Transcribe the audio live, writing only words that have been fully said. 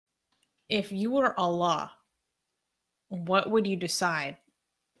if you were Allah, what would you decide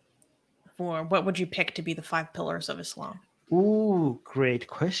for? What would you pick to be the 5 pillars of Islam? Ooh, great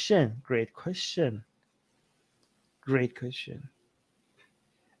question. Great question. Great question.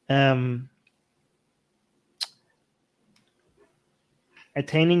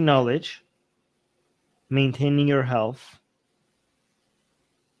 Attaining knowledge, maintaining your health.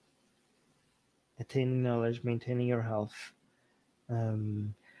 Attaining knowledge, maintaining your health.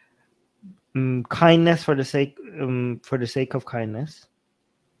 Kindness for the sake of kindness.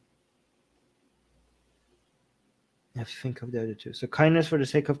 I have to think of the other two. So kindness for the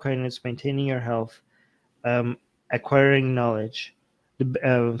sake of kindness, maintaining your health, acquiring knowledge. Not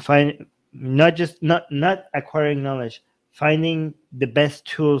acquiring knowledge, finding the best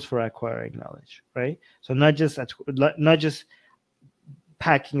tools for acquiring knowledge, right? So not just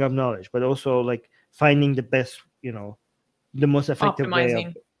packing up knowledge, but also like finding the best, the most effective way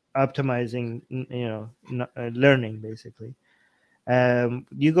of optimizing, learning, basically.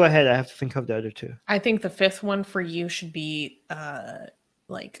 You go ahead. I have to think of the other two. I think the 5th one for you should be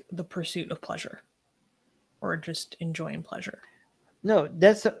like the pursuit of pleasure, or just enjoying pleasure. No,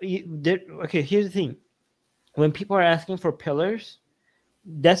 that's okay. Here's the thing: when people are asking for pillars,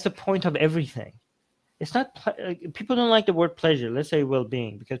 that's the point of everything. It's not people don't like the word pleasure. Let's say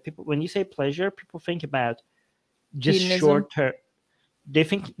well-being, because when you say pleasure, people think about just short term. They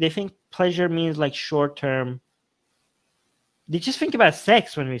think pleasure means like short term. They just think about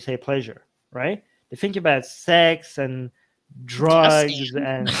sex when we say pleasure, right? They think about sex and drugs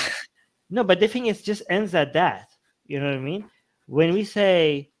and no, but they think it just ends at that. You know what I mean? When we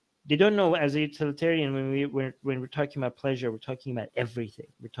say, they don't know, as a utilitarian, when we're talking about pleasure, we're talking about everything.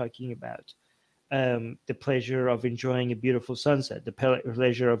 We're talking about the pleasure of enjoying a beautiful sunset, the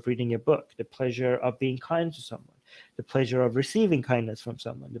pleasure of reading a book, the pleasure of being kind to someone, the pleasure of receiving kindness from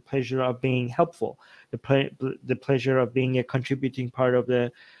someone, the pleasure of being helpful, the pleasure of being a contributing part of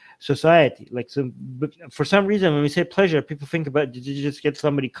the society. Like, so for some reason, when we say pleasure, people think about, did you just get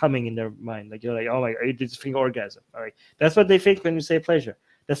somebody coming in their mind? Like, you're like, oh my God, you just think orgasm. All right, that's what they think when we say pleasure.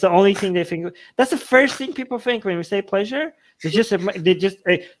 That's the only thing they think. That's the first thing people think when we say pleasure. They just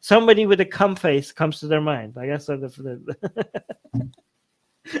somebody with a cum face comes to their mind. I guess it's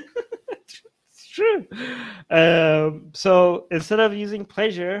true. So instead of using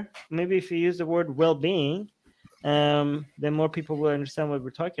pleasure, maybe if you use the word well-being, then more people will understand what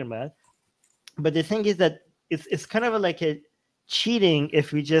we're talking about. But the thing is that it's kind of like a cheating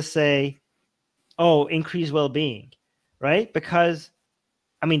if we just say, "Oh, increase well-being," right? Because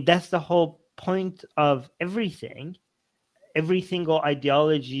I mean, that's the whole point of everything. Every single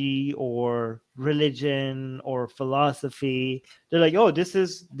ideology or religion or philosophy, they're like, oh, this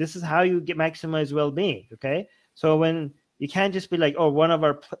is how you maximize well-being. Okay, so when you can't just be like, oh, one of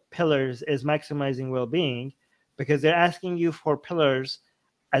our pillars is maximizing well-being, because they're asking you for pillars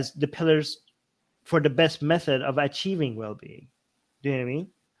as the pillars for the best method of achieving well-being. Do you know what I mean?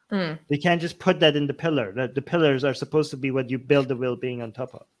 They can't just put that in the pillar. That the pillars are supposed to be what you build the well-being on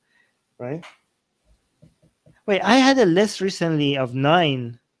top of, right? Wait, I had a list recently of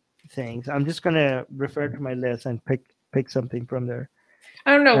 9 things. I'm just gonna refer to my list and pick something from there.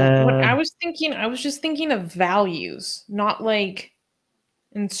 I don't know. What I was just thinking of values, not like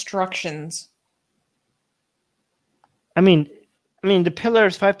instructions. I mean,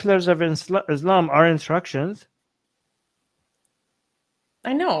 the 5 pillars of Islam are instructions.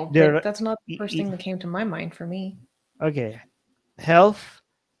 I know, but that's not the first thing that came to my mind for me. Okay. Health,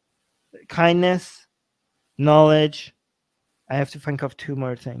 kindness, knowledge. I have to think of 2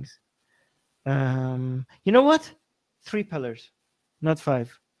 more things. You know what? 3 pillars, not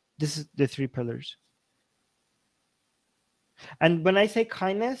 5. This is the 3 pillars. And when I say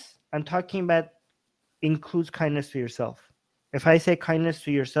kindness, I'm talking about includes kindness to yourself. If I say kindness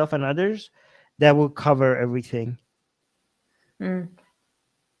to yourself and others, that will cover everything.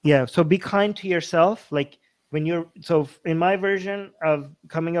 Yeah, so be kind to yourself. Like when so in my version of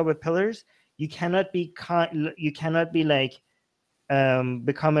coming up with pillars, you cannot be kind. You cannot be like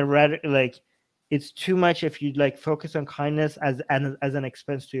become like it's too much if you like focus on kindness as an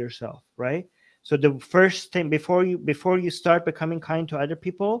expense to yourself, right? So the first thing before you start becoming kind to other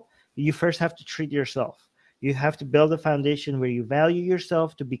people, you first have to treat yourself. You have to build a foundation where you value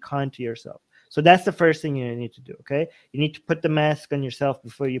yourself to be kind to yourself. So that's the first thing you need to do, okay? You need to put the mask on yourself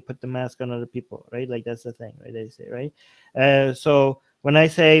before you put the mask on other people, right? Like that's the thing, right? They say, right? So when I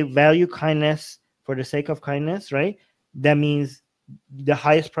say value kindness for the sake of kindness, right? That means the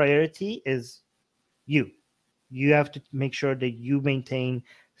highest priority is you. You have to make sure that you maintain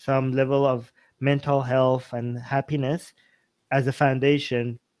some level of mental health and happiness as a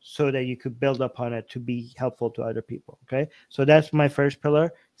foundation so that you could build upon it to be helpful to other people. Okay, so that's my first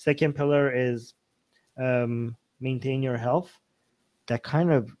pillar. Second pillar is maintain your health. That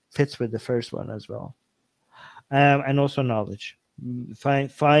kind of fits with the first one as well. And also knowledge.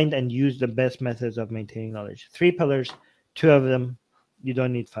 Find and use the best methods of maintaining knowledge. 3 pillars, 2 of them. You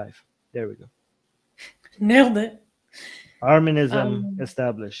don't need 5. There we go. Nailed it. Arminism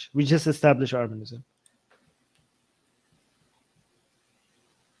established. We just established Arminism.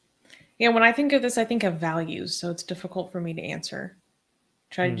 Yeah, when I think of this, I think of values, so it's difficult for me to answer.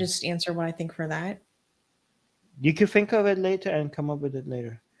 Try to just answer what I think for that. You could think of it later and come up with it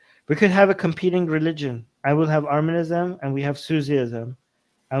later. We could have a competing religion. I will have Arminism and we have Susiism.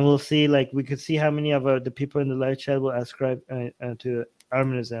 And we'll see, like, we could see how many of the people in the live chat will ascribe to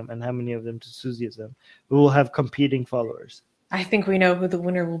Arminism and how many of them to Susiism. We will have competing followers. I think we know who the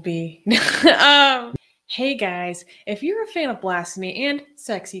winner will be. Hey guys, if you're a fan of Blasphemy and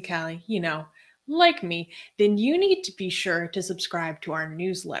Sexy Callie, you know, like me, then you need to be sure to subscribe to our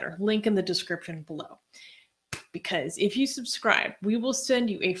newsletter, link in the description below. Because if you subscribe, we will send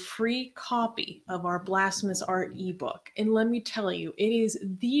you a free copy of our Blasphemous Art ebook. And let me tell you, it is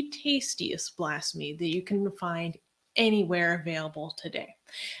the tastiest blasphemy that you can find anywhere available today.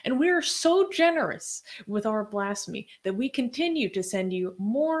 And we are so generous with our blasphemy that we continue to send you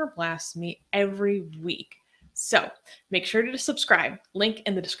more blasphemy every week. So make sure to subscribe, link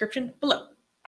in the description below.